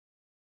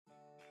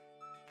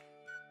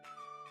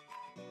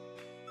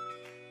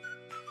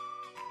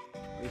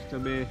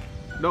Mr. Bay.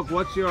 Doc,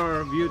 what's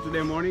your view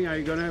today morning? Are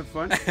you going to have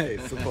fun?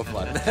 Super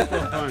fun.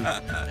 Super fun.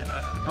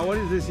 What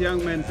is this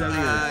young man telling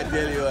us? I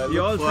tell you,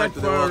 You all set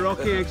for a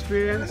rocking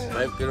experience?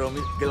 5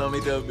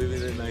 kilometers will be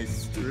very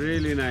nice.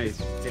 Really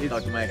nice. Check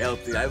out my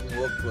health. I haven't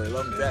walked for a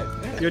long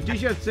time. Your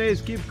t-shirt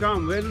says keep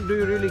calm. When do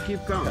you really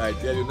keep calm? I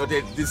tell you, not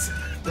at this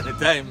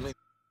time.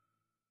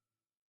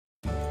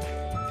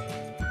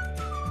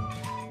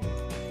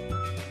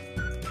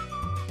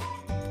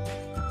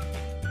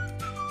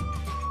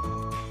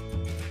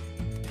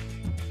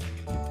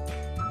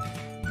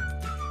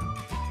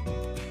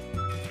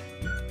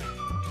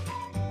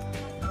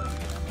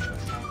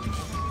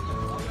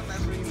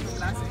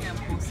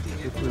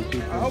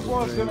 I hope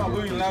what's going on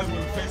doing live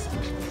with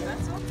Facebook.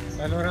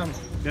 Hello, Ram.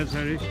 That's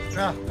Harish.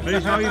 Yeah.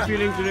 Harish, how are you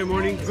feeling today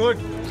morning? Good.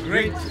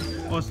 Great.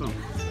 Awesome.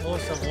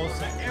 Awesome.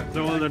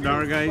 So all the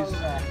Dar guys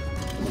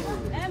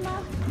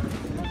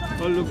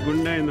all look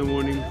gunda in the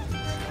morning.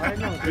 I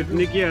know. With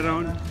Nikki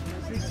around.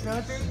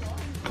 6:30.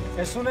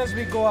 As soon as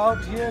we go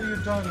out here, you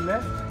turn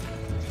left.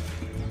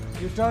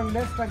 You turn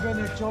left again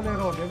at Chole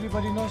Road.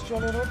 Everybody knows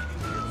Chole Road?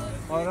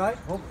 Alright,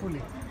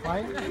 hopefully.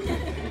 Fine.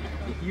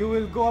 You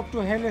will go up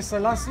to Haile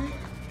Selassie.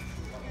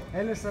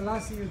 Haile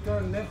Selassie, you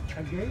turn left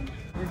again.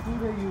 And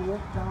today you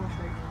walk down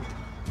like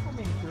how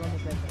many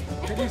kilometers?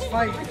 It is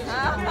 5.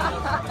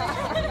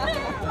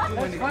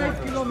 That's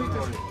 5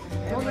 kilometers.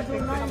 You want to do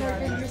 9, I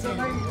can use a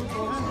 9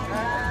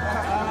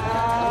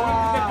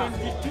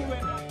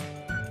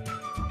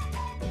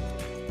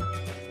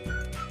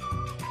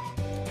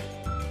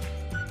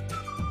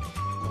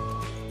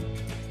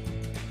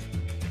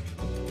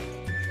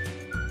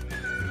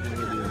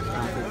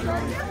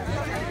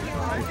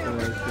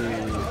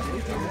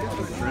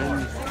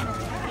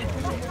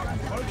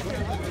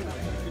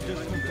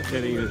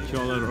 Getting the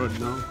Chola Road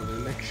now for the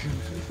election.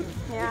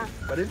 Yeah.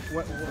 But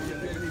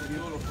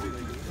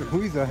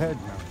who is ahead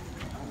now?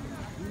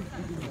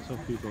 Lots of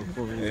people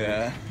following.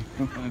 Yeah.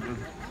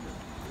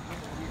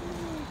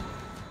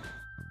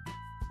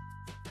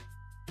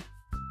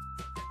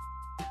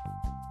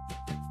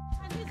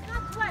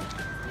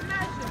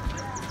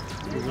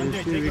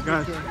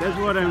 That's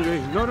what I'm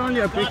doing. Not only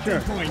a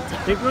picture,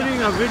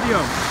 including a video.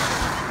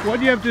 What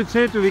do you have to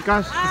say to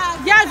Vikas?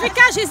 Yeah,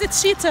 Vikash is a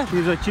cheater.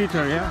 He's a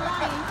cheater, yeah?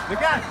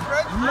 Vikas,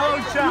 no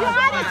chance. You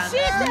are a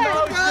cheater.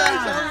 No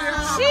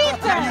chance.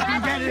 Cheater. You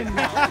can get in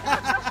now.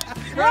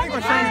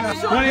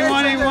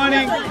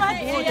 Morning.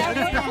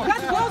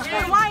 That goes for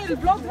a while.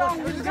 Block down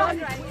will go.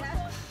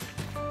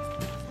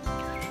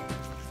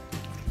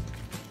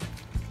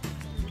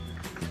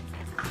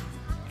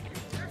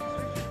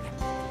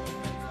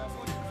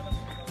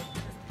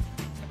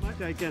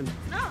 Much I can.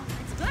 No,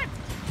 it's good.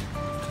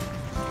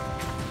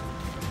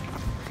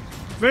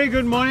 Very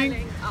good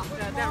morning.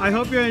 I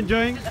hope you're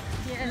enjoying.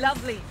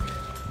 Lovely.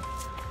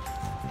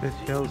 This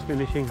Shell's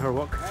finishing her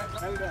walk.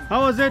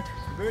 How was it?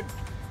 Good.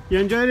 You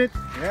enjoyed it?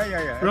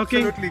 Yeah.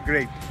 Rocking? Absolutely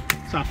great.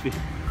 Safi.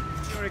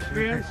 Your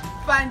experience?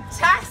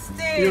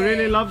 Fantastic. You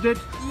really loved it?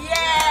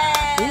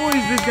 Yeah. Who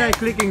is this guy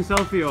clicking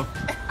selfie of?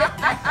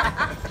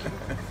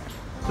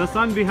 The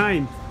sun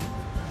behind.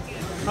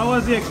 How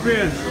was the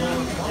experience?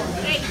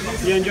 Great.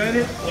 You enjoyed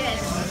it?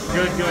 Yes.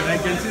 Good. I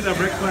can see the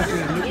breakfast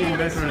is looking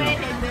better now.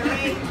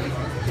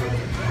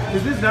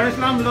 Is this Dar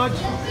Islam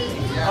Lodge?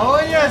 Oh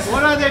yes.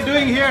 What are they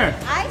doing here?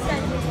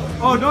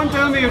 Oh, don't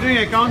tell me you're doing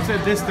accounts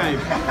at this time.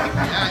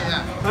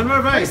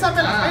 Anwar bhai,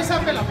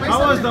 how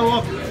was the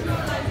walk?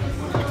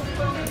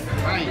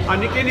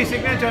 Nikki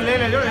signature le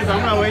lejo,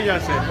 hamra wahi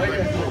jase.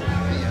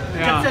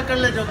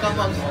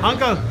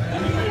 Uncle,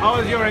 how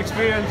was your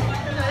experience?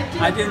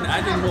 I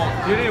didn't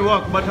walk. You didn't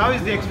walk, but how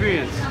is the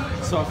experience?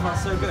 So far,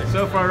 so good.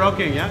 So far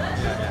rocking, yeah?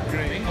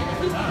 Great.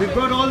 We've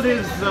got all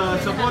these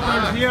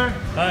supporters here.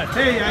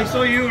 Hey, I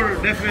saw you were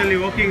definitely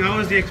walking. How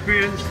was the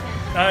experience?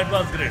 It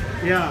was great.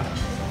 Yeah.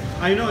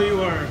 I know you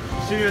were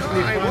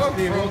seriously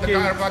fastly walking.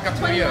 Back up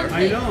to here.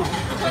 I know.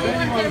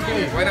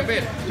 21 Quite a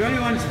bit.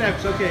 21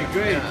 steps, okay,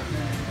 great.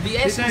 The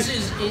essence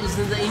is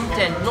in the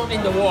intent, not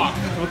in the walk.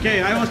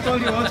 Okay, I was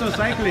told you also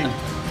cycling.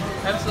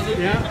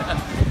 Absolutely. Yeah?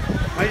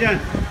 Bhaijan,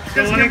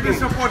 Just give me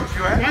support,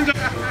 you.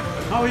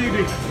 how are you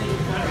doing?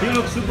 You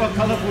look super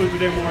colorful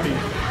today morning.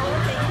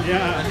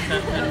 Yeah.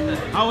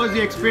 How was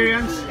the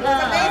experience?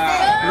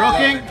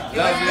 Rocking?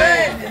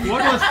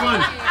 What was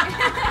fun?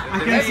 I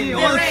can see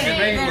all the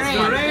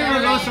rain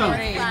was awesome.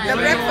 So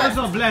you were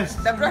also blessed.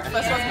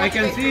 I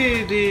can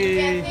see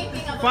the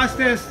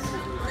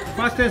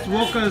fastest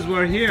walkers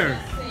were here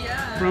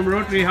from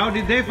Rotary. How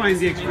did they find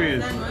the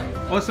experience?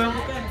 Awesome?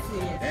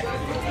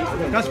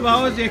 Kaspa,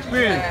 how was the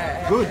experience?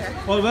 Good.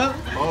 All well?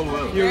 All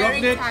well. You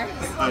rocked it?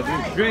 I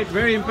did. Great,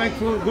 very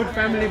impactful, good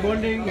family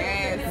bonding,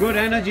 good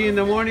energy in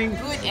the morning.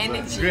 Good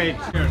energy. Great.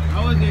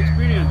 How was the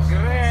experience?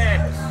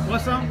 Great.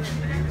 Awesome?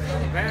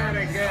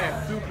 Very good.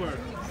 Super.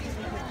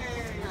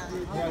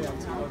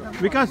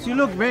 Because you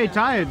look very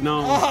tired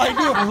now. Oh, I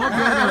do. I hope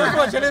you had That's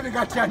what Jalebi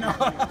got here now.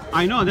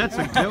 I know, that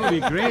would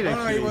be great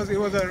actually. It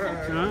was a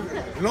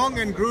long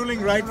and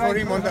grueling ride for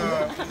him on the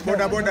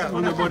Boda Boda.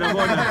 On the Boda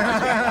Boda.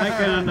 I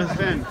can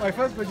understand. My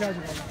first Bajaj.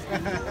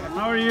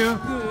 How are you?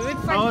 Good.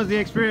 How was the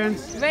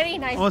experience? Very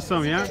nice.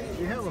 Awesome, yeah?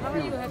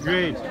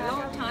 Great.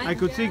 I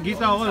could see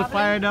Geeta all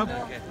fired up.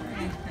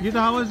 Geeta,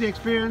 how was the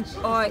experience?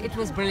 Oh, it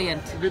was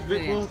brilliant. With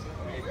Vipul?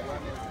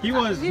 He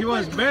was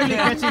barely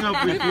catching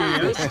up with you, yeah?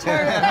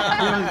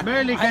 He was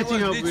barely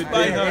catching up with you.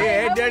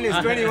 Hey, done his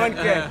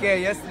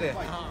 21K yesterday.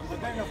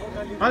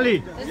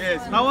 Ali,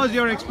 Yes. how was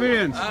your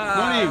experience?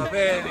 Morning.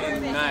 Very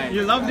nice.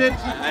 You loved it?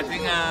 I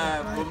think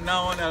from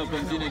now on I'll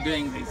continue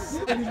doing this.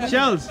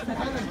 Shells,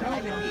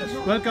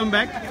 welcome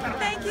back.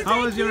 Thank you.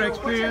 How was your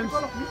experience?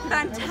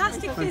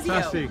 Fantastic physio.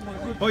 Fantastic.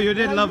 Oh, you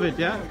did love it,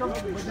 yeah?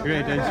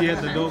 Great, and she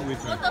had the dog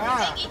with her.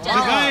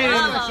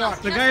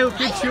 The guy who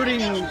keeps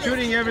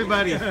shooting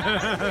everybody.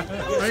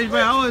 Harish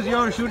bhai, how was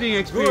your shooting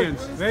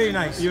experience? Very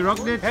nice. You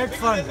rocked it? Had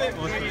fun.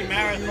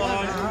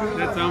 Marathon.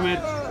 That's Ahmed.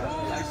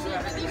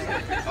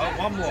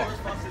 One more.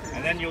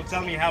 And then you'll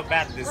tell me how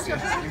bad this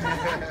is.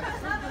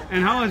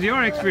 And how was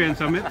your experience,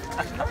 Amit?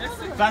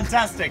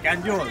 Fantastic.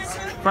 And yours?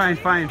 Fine.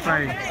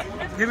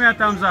 Give me a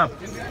thumbs up.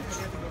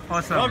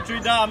 Awesome. Rotary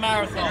Dar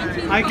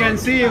Marathon. I can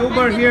see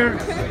Uber here.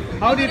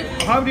 How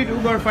did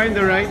Uber find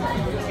the ride?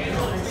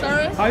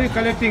 Sorry? How are you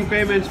collecting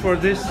payments for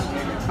this?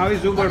 How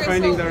is Uber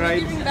finding the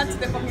ride? That's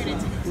the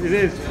community. It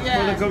is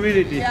for the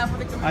community. Yeah, for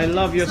the community. I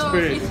love your So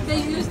spirit. if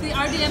they use the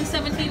RDM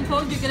 17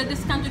 code, you get a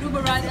discounted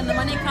Uber ride and the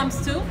money comes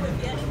to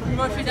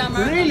Rotary Dar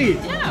Marathon. Really?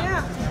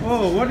 Yeah.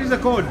 Oh, what is the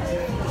code?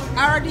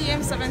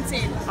 RDM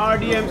 17.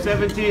 RDM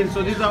 17.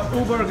 So these are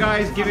Uber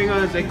guys giving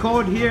us a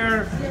code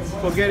here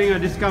for getting a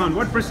discount.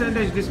 What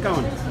percentage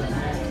discount?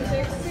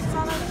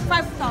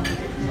 5,000.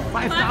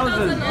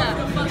 5,000.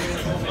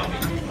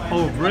 Yeah.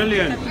 Oh,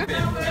 brilliant.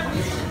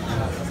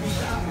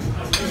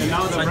 And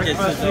now the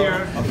breakfast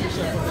here.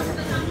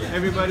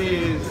 Everybody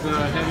is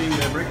having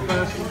their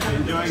breakfast,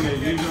 enjoying as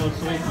usual.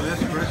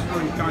 Southwest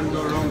restaurant, can't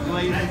go wrong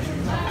place.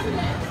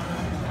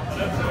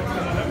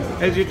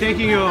 As you're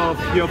taking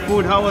your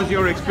food, how was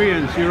your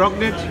experience? You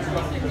rocked it?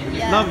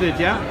 Yeah. Loved it,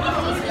 yeah?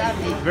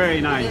 Loved it.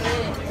 Very nice.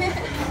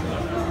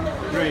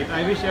 Great.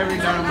 I wish every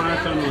Dar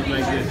Marathon was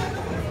like this.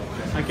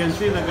 I can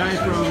see the guys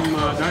from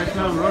Dar es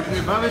Salaam Rotary.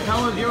 Bhavit,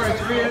 how was your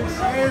experience?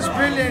 It was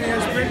brilliant. It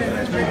was brilliant. It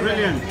was brilliant.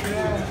 Brilliant.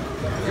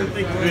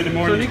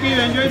 So Nikki, you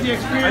enjoyed the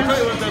experience? I thought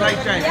it was the right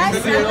time. Yes,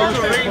 Nikki is all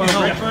set for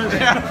breakfast.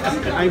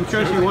 I'm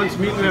sure she wants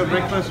me to have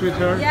breakfast with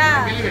her.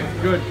 Yeah.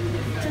 Good.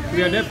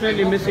 We are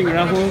definitely missing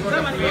Rahul.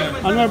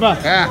 Anwar Ba?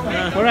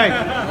 Yeah. All right.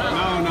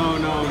 No.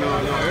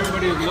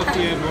 Everybody is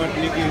looking at what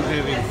Nikki is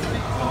having.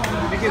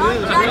 Nikki, this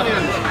is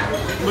brilliant.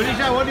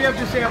 Manisha, what do you have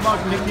to say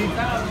about Nikki?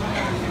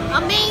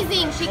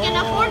 Amazing. She can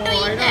afford to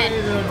eat that.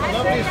 He's a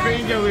lovely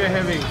stranger we are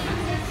having.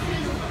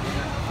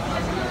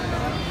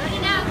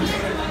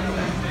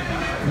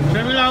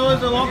 Shamila, how was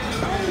the walk?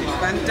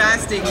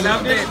 Fantastic.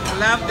 Loved it.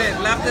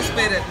 Loved the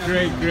spirit.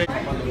 Great.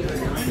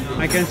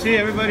 I can see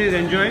everybody is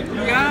enjoying.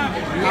 Yeah.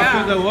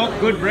 After the walk,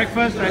 good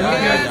breakfast. I hope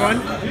you had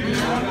fun.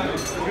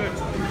 Good.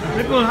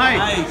 Vipul, hi.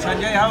 Hi,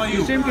 Sanjay, how are You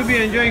you? seem to be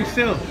enjoying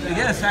still.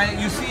 Yes,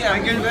 you see,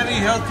 I'm very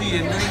healthy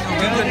and very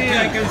Healthy,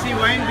 I can see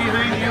wine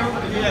behind you.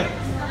 Yeah.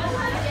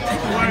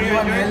 How are you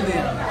enjoying?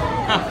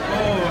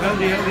 Oh,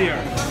 healthier.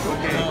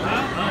 Okay.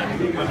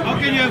 How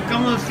can you have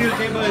come on steel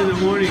table in the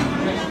morning?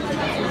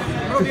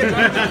 We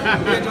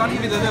are joining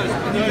with others.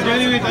 You're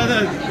joining with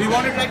others. We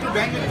wanted like to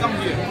bang and come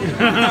here.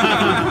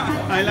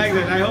 I like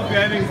that. I hope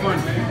you're having fun.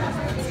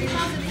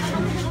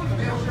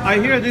 I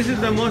hear this is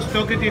the most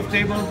talkative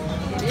table.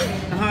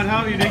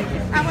 How are you doing?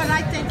 I'm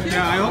alright, thank you.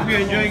 Yeah, I hope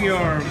you're enjoying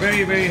your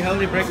very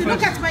healthy breakfast.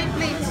 Look at my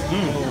plate.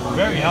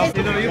 Very healthy.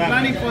 You know, you're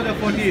planning for the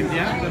 14th,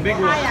 yeah? The big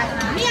one.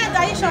 Me and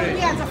Aisha will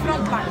be at the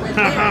front line.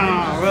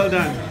 Well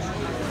done.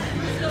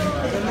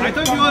 I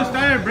thought you all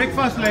started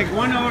breakfast like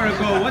 1 hour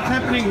ago. What's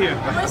happening here?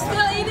 We're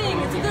still eating.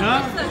 It's a good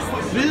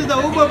breakfast. This is the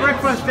Uber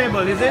breakfast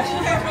table, is it?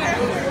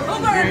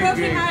 Uber and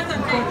Rotary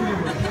Marathon.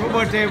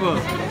 Uber table.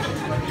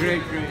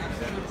 Great.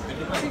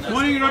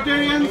 Morning,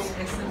 Rotarians.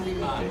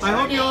 I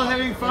hope you're all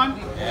having fun.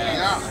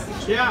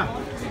 Yeah.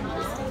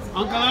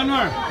 Uncle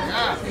Anwar.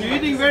 Yeah. You're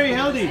eating very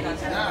healthy.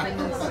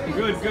 Yeah.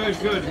 Good.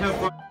 Have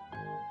fun.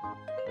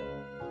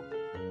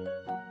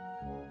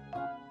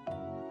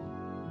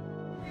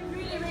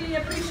 Really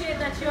appreciate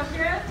that you're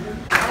here.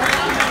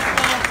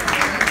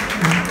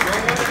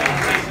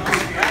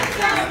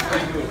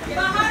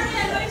 Bahari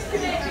and Luis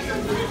today, you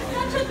did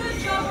such a good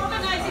job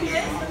organizing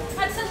this.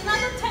 That's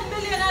another 10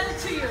 million added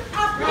to you.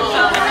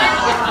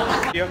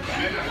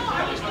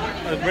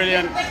 A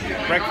brilliant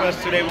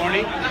breakfast today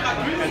morning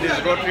at this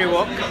Rotary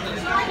Walk.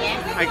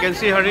 I can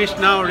see Harish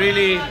now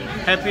really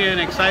happy and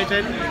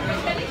excited.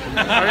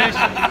 Harish.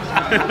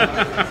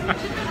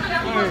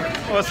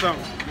 Awesome.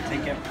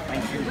 Take care.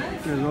 Thank you.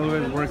 There's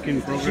always work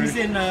in progress. She's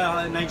in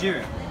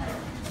Nigeria.